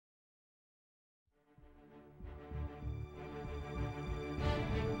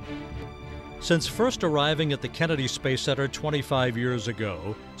Since first arriving at the Kennedy Space Center 25 years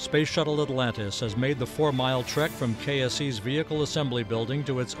ago, Space Shuttle Atlantis has made the 4-mile trek from KSC's Vehicle Assembly Building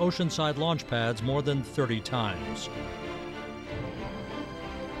to its oceanside launch pads more than 30 times.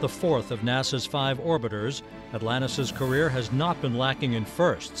 The fourth of NASA's 5 orbiters, Atlantis' career has not been lacking in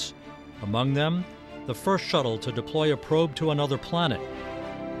firsts. Among them, the first shuttle to deploy a probe to another planet,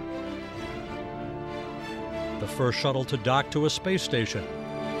 the first shuttle to dock to a space station,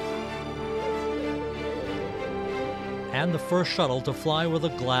 and the first shuttle to fly with a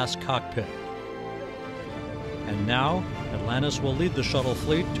glass cockpit. And now, Atlantis will lead the shuttle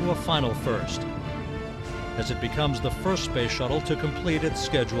fleet to a final first, as it becomes the first space shuttle to complete its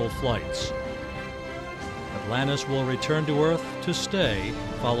scheduled flights. Atlantis will return to Earth to stay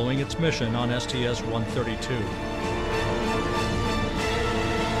following its mission on STS-132.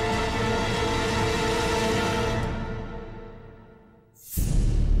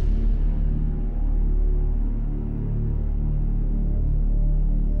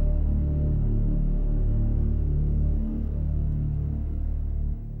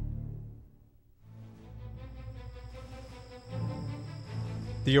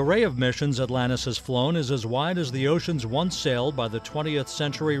 The array of missions Atlantis has flown is as wide as the oceans once sailed by the 20th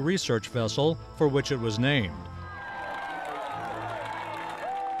century research vessel for which it was named.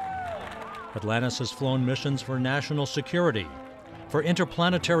 Atlantis has flown missions for national security, for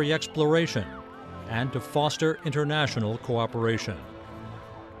interplanetary exploration, and to foster international cooperation.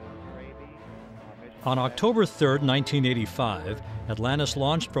 On October 3, 1985, Atlantis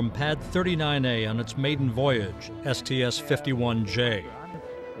launched from Pad 39A on its maiden voyage, STS-51J.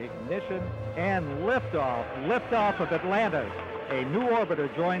 Ignition and liftoff. Liftoff of Atlantis. A new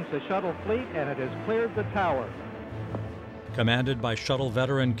orbiter joins the shuttle fleet and it has cleared the tower. Commanded by shuttle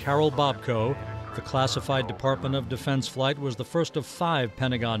veteran Carol Bobko, the classified Department of Defense flight was the first of 5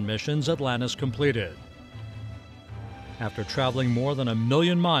 Pentagon missions Atlantis completed. After traveling more than 1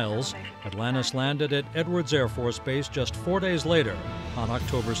 million miles, Atlantis landed at Edwards Air Force Base just 4 days later, on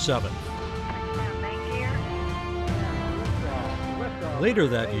October 7th. Later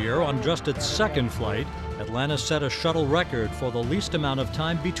that year, on just its second flight, Atlantis set a shuttle record for the least amount of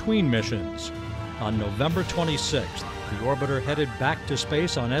time between missions. On November 26th, the orbiter headed back to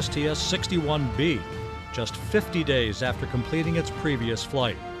space on STS-61B, just 50 days after completing its previous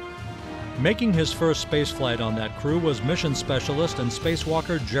flight. Making his first spaceflight on that crew was mission specialist and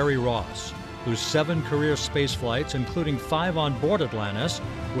spacewalker Jerry Ross, whose 7 career spaceflights, including 5 on board Atlantis,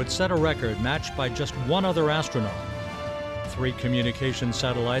 would set a record matched by just 1 other astronaut. 3 communication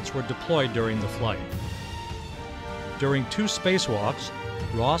satellites were deployed during the flight. During 2 spacewalks,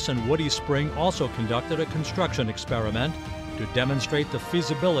 Ross and Woody Spring also conducted a construction experiment to demonstrate the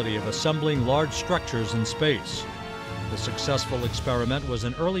feasibility of assembling large structures in space. The successful experiment was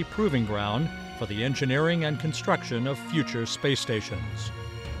an early proving ground for the engineering and construction of future space stations.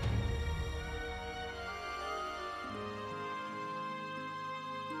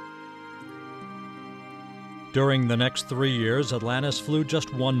 During the next 3 years, Atlantis flew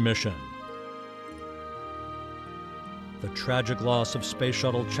just 1 mission. The tragic loss of Space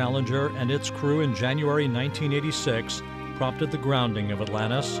Shuttle Challenger and its crew in January 1986 prompted the grounding of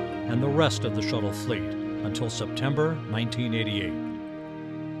Atlantis and the rest of the shuttle fleet until September 1988.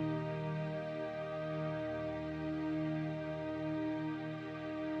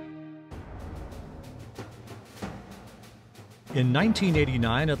 In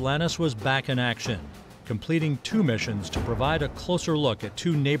 1989, Atlantis was back in action, completing 2 missions to provide a closer look at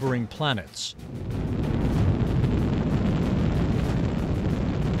 2 neighboring planets.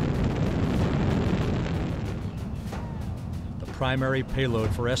 The primary payload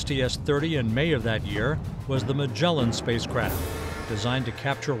for STS-30 in May of that year was the Magellan spacecraft, designed to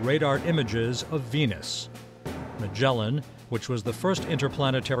capture radar images of Venus. Magellan, which was the first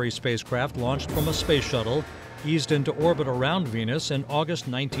interplanetary spacecraft launched from a space shuttle, eased into orbit around Venus in August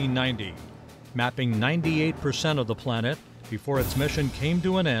 1990. Mapping 98% of the planet before its mission came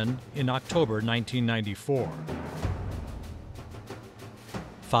to an end in October 1994.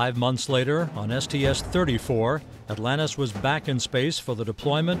 5 months later, on STS-34, Atlantis was back in space for the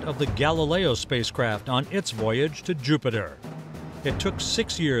deployment of the Galileo spacecraft on its voyage to Jupiter. It took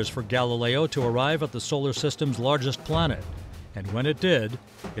 6 years for Galileo to arrive at the solar system's largest planet, and when it did,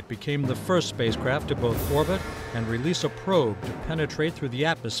 it became the first spacecraft to both orbit and release a probe to penetrate through the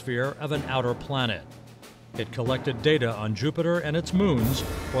atmosphere of an outer planet. It collected data on Jupiter and its moons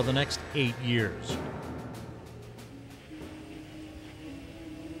for the next 8 years.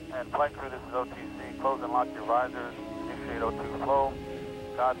 And flight crew, this is OTC. Close and lock your visors. Initiate O2 flow.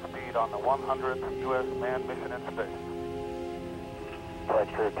 Godspeed on the 100th U.S. manned mission in space.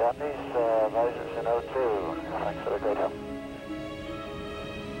 Flight crew copies, visors in O2. Thanks for the great help.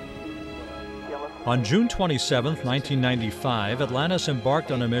 On June 27, 1995, Atlantis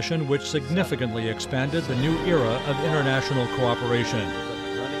embarked on a mission which significantly expanded the new era of international cooperation.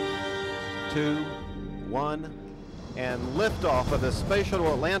 2, 1, and liftoff of the Space Shuttle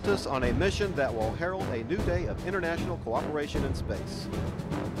Atlantis on a mission that will herald a new day of international cooperation in space.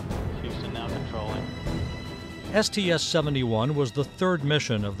 Houston now controlling. STS-71 was the third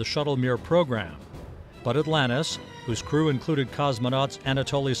mission of the Shuttle Mir program. But Atlantis, whose crew included cosmonauts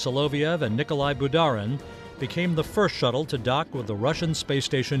Anatoly Soloviev and Nikolai Budarin, became the first shuttle to dock with the Russian space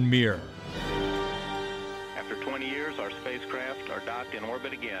station Mir. After 20 years, our spacecraft are docked in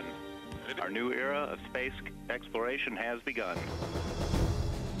orbit again. Our new era of space exploration has begun.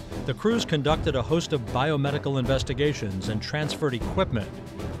 The crews conducted a host of biomedical investigations and transferred equipment.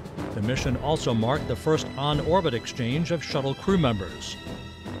 The mission also marked the first on-orbit exchange of shuttle crew members.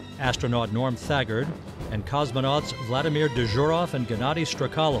 Astronaut Norm Thagard and cosmonauts Vladimir Dezhurov and Gennady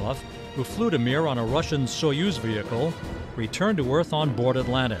Strakalov, who flew to Mir on a Russian Soyuz vehicle, returned to Earth on board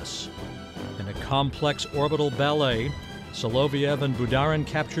Atlantis. In a complex orbital ballet, Soloviev and Budarin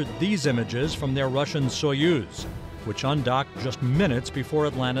captured these images from their Russian Soyuz, which undocked just minutes before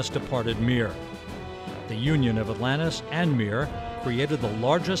Atlantis departed Mir. The union of Atlantis and Mir created the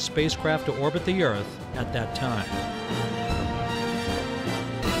largest spacecraft to orbit the Earth at that time.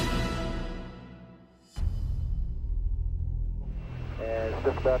 And it's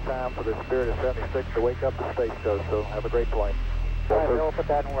just about time for the Spirit of 76 to wake up the space coast, so have a great flight. All right, we'll put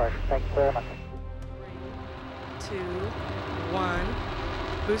that in work. Thank you very much. 2, 1.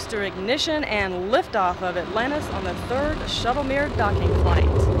 Booster ignition and liftoff of Atlantis on the third Shuttle Mir docking flight.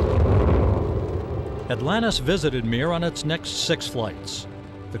 Atlantis visited Mir on its next 6 flights.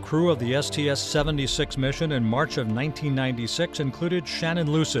 The crew of the STS-76 mission in March of 1996 included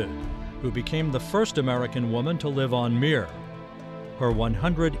Shannon Lucid, who became the first American woman to live on Mir. Her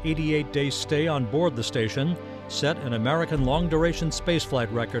 188-day stay on board the station set an American long-duration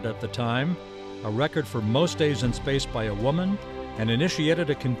spaceflight record at the time, a record for most days in space by a woman, and initiated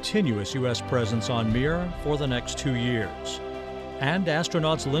a continuous U.S. presence on Mir for the next 2 years. And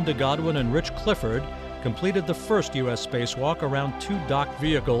astronauts Linda Godwin and Rich Clifford completed the first U.S. spacewalk around 2 docked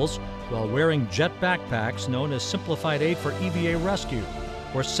vehicles while wearing jet backpacks known as Simplified Aid for EVA Rescue,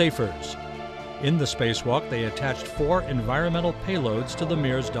 or SAFERS. In the spacewalk, they attached 4 environmental payloads to the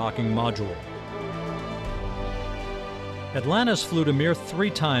Mir's docking module. Atlantis flew to Mir 3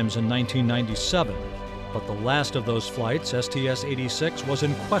 times in 1997, but the last of those flights, STS-86, was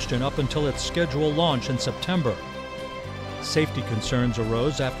in question up until its scheduled launch in September. Safety concerns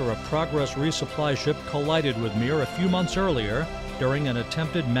arose after a Progress resupply ship collided with Mir a few months earlier during an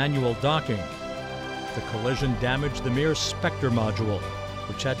attempted manual docking. The collision damaged the Mir's Spectre module,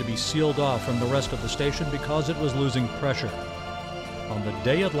 which had to be sealed off from the rest of the station because it was losing pressure. On the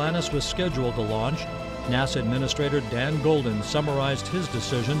day Atlantis was scheduled to launch, NASA Administrator Dan Golden summarized his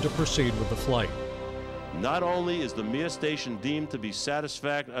decision to proceed with the flight. Not only is the Mir station deemed to be a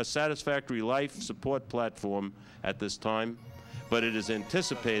satisfactory life support platform at this time, but it is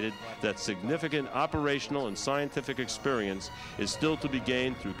anticipated that significant operational and scientific experience is still to be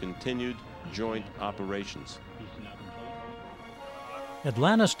gained through continued joint operations.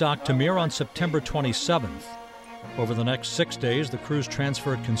 Atlantis docked to Mir on September 27th. Over the next 6 days, the crews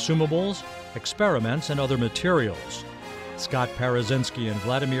transferred consumables, experiments, and other materials. Scott Parazynski and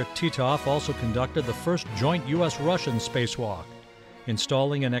Vladimir Titov also conducted the first joint U.S.-Russian spacewalk,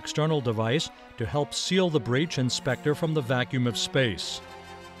 installing an external device to help seal the breach and Spectre from the vacuum of space.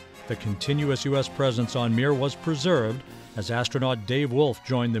 The continuous U.S. presence on Mir was preserved as astronaut Dave Wolf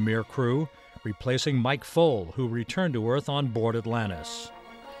joined the Mir crew, replacing Mike Foale, who returned to Earth on board Atlantis.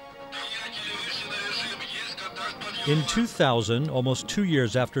 In 2000, almost 2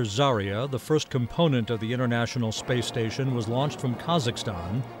 years after Zarya, the first component of the International Space Station was launched from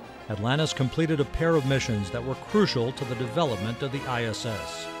Kazakhstan, Atlantis completed a pair of missions that were crucial to the development of the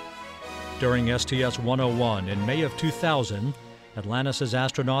ISS. During STS-101 in May of 2000, Atlantis'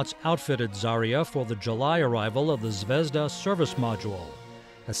 astronauts outfitted Zarya for the July arrival of the Zvezda service module,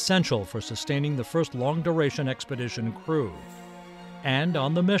 essential for sustaining the first long-duration expedition crew. And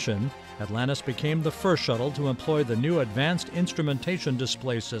on the mission, Atlantis became the first shuttle to employ the new Advanced Instrumentation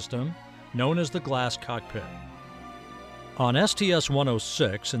Display System, known as the Glass Cockpit. On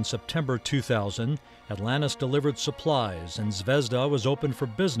STS-106 in September 2000, Atlantis delivered supplies and Zvezda was opened for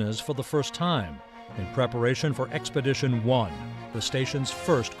business for the first time, in preparation for Expedition 1, the station's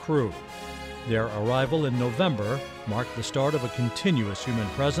first crew. Their arrival in November marked the start of a continuous human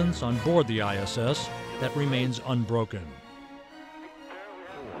presence on board the ISS that remains unbroken.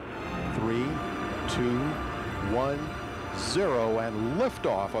 2, 1, 0, and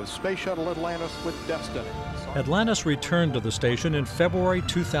liftoff of Space Shuttle Atlantis with Destiny. Atlantis returned to the station in February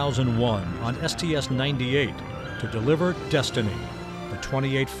 2001 on STS-98 to deliver Destiny, the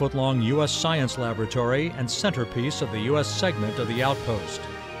 28-foot-long U.S. science laboratory and centerpiece of the U.S. segment of the outpost.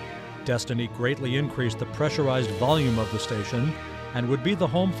 Destiny greatly increased the pressurized volume of the station and would be the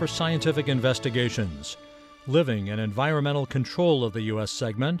home for scientific investigations, living and environmental control of the U.S.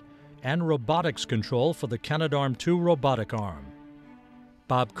 segment, and robotics control for the Canadarm2 robotic arm.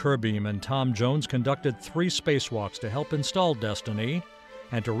 Bob Kerbeam and Tom Jones conducted 3 spacewalks to help install Destiny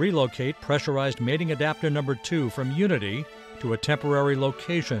and to relocate pressurized mating adapter number 2 from Unity to a temporary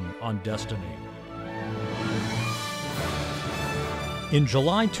location on Destiny. In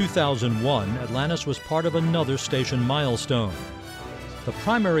July 2001, Atlantis was part of another station milestone. The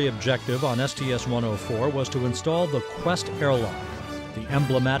primary objective on STS-104 was to install the Quest airlock, the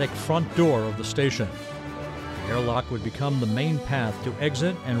emblematic front door of the station. The airlock would become the main path to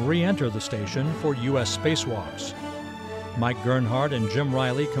exit and re-enter the station for U.S. spacewalks. Mike Gernhardt and Jim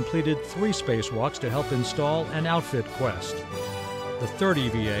Riley completed 3 spacewalks to help install and outfit Quest. The third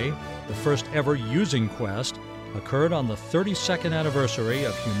EVA, the first ever using Quest, occurred on the 32nd anniversary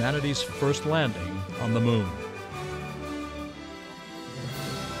of humanity's first landing on the Moon.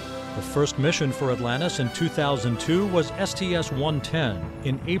 The first mission for Atlantis in 2002 was STS-110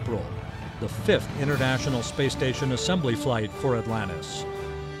 in April, the 5th International Space Station assembly flight for Atlantis.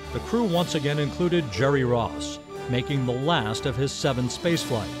 The crew once again included Jerry Ross, making the last of his 7 space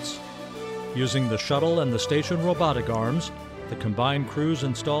flights. Using the shuttle and the station robotic arms, the combined crews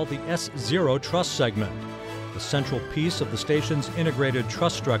installed the S0 truss segment, the central piece of the station's integrated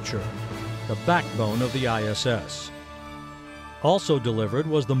truss structure, the backbone of the ISS. Also delivered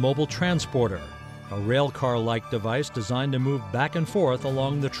was the mobile transporter, a railcar-like device designed to move back and forth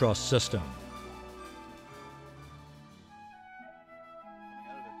along the truss system.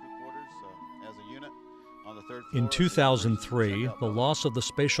 In 2003, the loss of the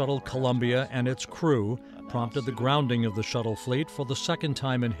Space Shuttle Columbia and its crew prompted the grounding of the shuttle fleet for the second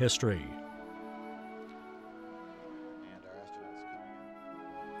time in history.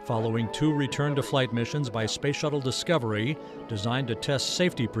 Following 2 return-to-flight missions by Space Shuttle Discovery designed to test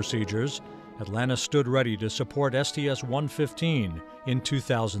safety procedures, Atlantis stood ready to support STS-115 in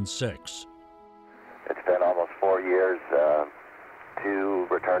 2006. It's been almost 4 years, 2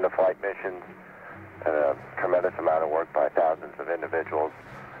 return-to-flight missions, and a tremendous amount of work by thousands of individuals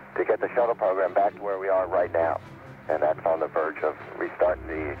to get the shuttle program back to where we are right now. And that's on the verge of restarting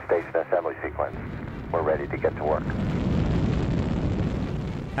the station assembly sequence. We're ready to get to work.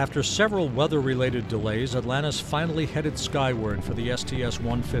 After several weather-related delays, Atlantis finally headed skyward for the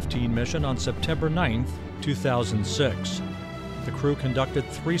STS-115 mission on September 9, 2006. The crew conducted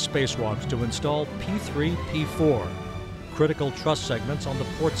 3 spacewalks to install P3, P4, critical truss segments on the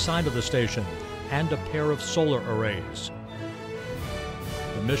port side of the station, and a pair of solar arrays.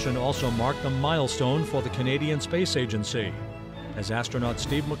 The mission also marked a milestone for the Canadian Space Agency, as astronaut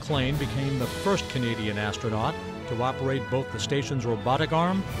Steve McLean became the first Canadian astronaut to operate both the station's robotic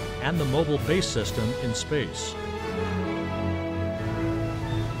arm and the mobile base system in space.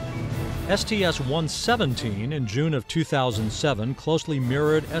 STS-117 in June of 2007 closely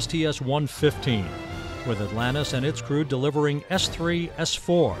mirrored STS-115, with Atlantis and its crew delivering S3,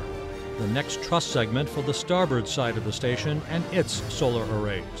 S4, the next truss segment for the starboard side of the station and its solar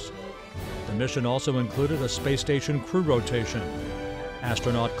arrays. The mission also included a space station crew rotation.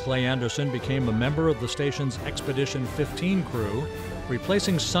 Astronaut Clay Anderson became a member of the station's Expedition 15 crew,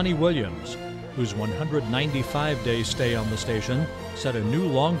 replacing Sonny Williams, whose 195-day stay on the station set a new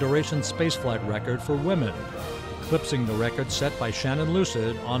long-duration spaceflight record for women, eclipsing the record set by Shannon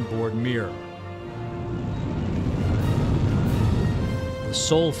Lucid on board Mir. The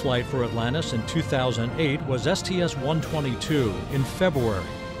sole flight for Atlantis in 2008 was STS-122 in February.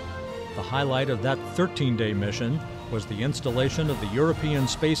 The highlight of that 13-day mission was the installation of the European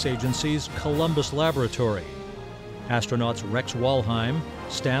Space Agency's Columbus Laboratory. Astronauts Rex Walheim,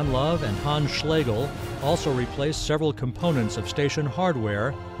 Stan Love, and Hans Schlegel also replaced several components of station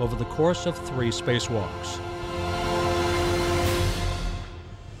hardware over the course of 3 spacewalks.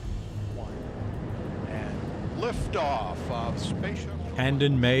 And liftoff of Space Shuttle. And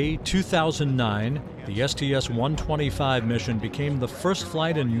in May 2009, the STS-125 mission became the first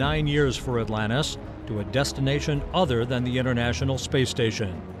flight in 9 years for Atlantis to a destination other than the International Space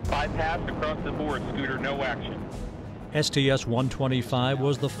Station. Bypass across the board, Scooter, no action. STS-125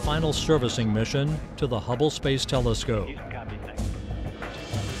 was the final servicing mission to the Hubble Space Telescope.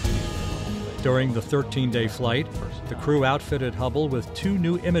 During the 13-day flight, the crew outfitted Hubble with 2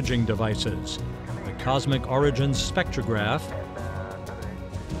 new imaging devices, the Cosmic Origins spectrograph,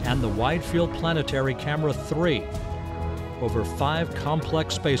 and the Wide Field Planetary Camera 3. Over 5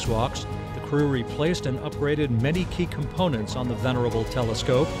 complex spacewalks, the crew replaced and upgraded many key components on the venerable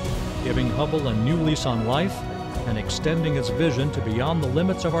telescope, giving Hubble a new lease on life and extending its vision to beyond the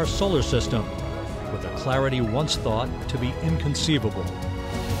limits of our solar system, with a clarity once thought to be inconceivable.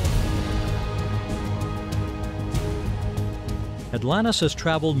 Atlantis has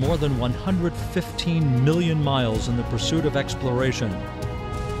traveled more than 115 million miles in the pursuit of exploration.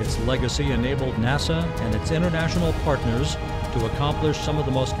 Its legacy enabled NASA and its international partners to accomplish some of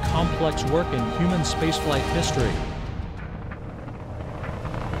the most complex work in human spaceflight history.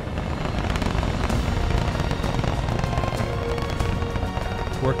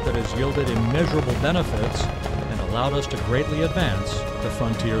 Work that has yielded immeasurable benefits and allowed us to greatly advance the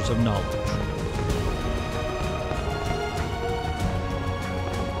frontiers of knowledge.